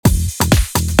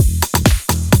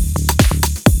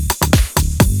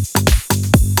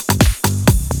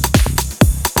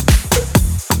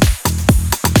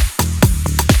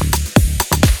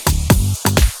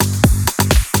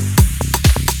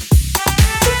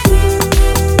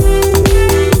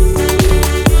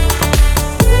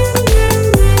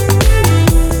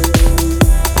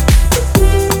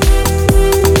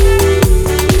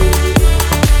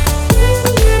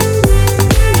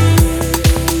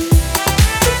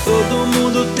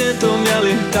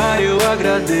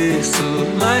agradeço,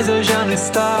 mas eu já não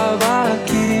estava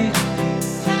aqui.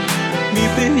 Me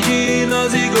perdi em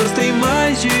nós e gostei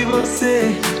mais de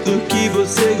você do que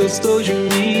você gostou de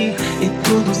mim. E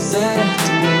tudo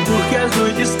certo, porque as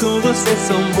noites com você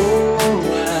são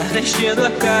boas, enchendo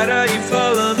a cara e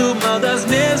falando mal das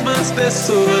mesmas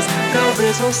pessoas.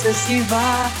 Talvez você se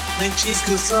vá antes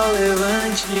que o sol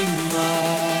levante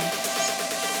mais.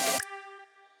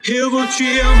 Eu vou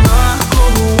te amar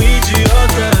como um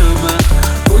idiota ama.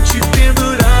 Vou te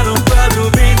pendurar num quadro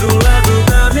bem do lado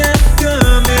da minha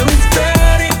cama. Eu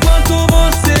espero enquanto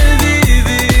você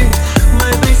vive,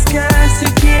 mas não esquece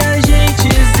que a gente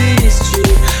existe.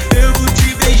 Eu vou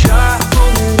te beijar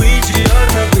como um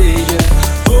idiota, beija.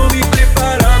 Vou me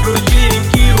preparar pro dia em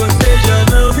que você já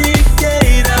não me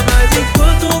queira. Mas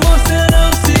enquanto você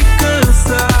não se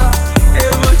cansa,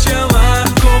 eu vou te amar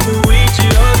como um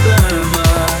idiota ama.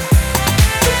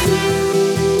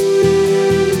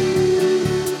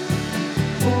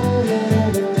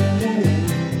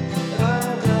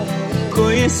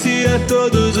 Conhecia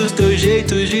todos os teus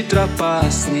jeitos de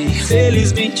trapace,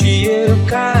 felizmente eu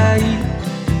caí.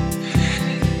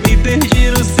 Me perdi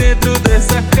no centro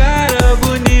dessa cara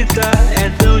bonita, é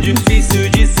tão difícil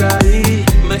de sair,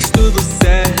 mas tudo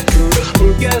certo,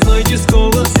 porque as noites com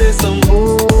você são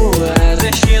boas,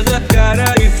 enchendo a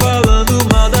cara e falando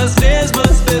mal das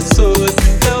mesmas pessoas.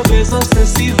 Talvez você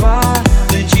se vá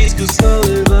antes que o sol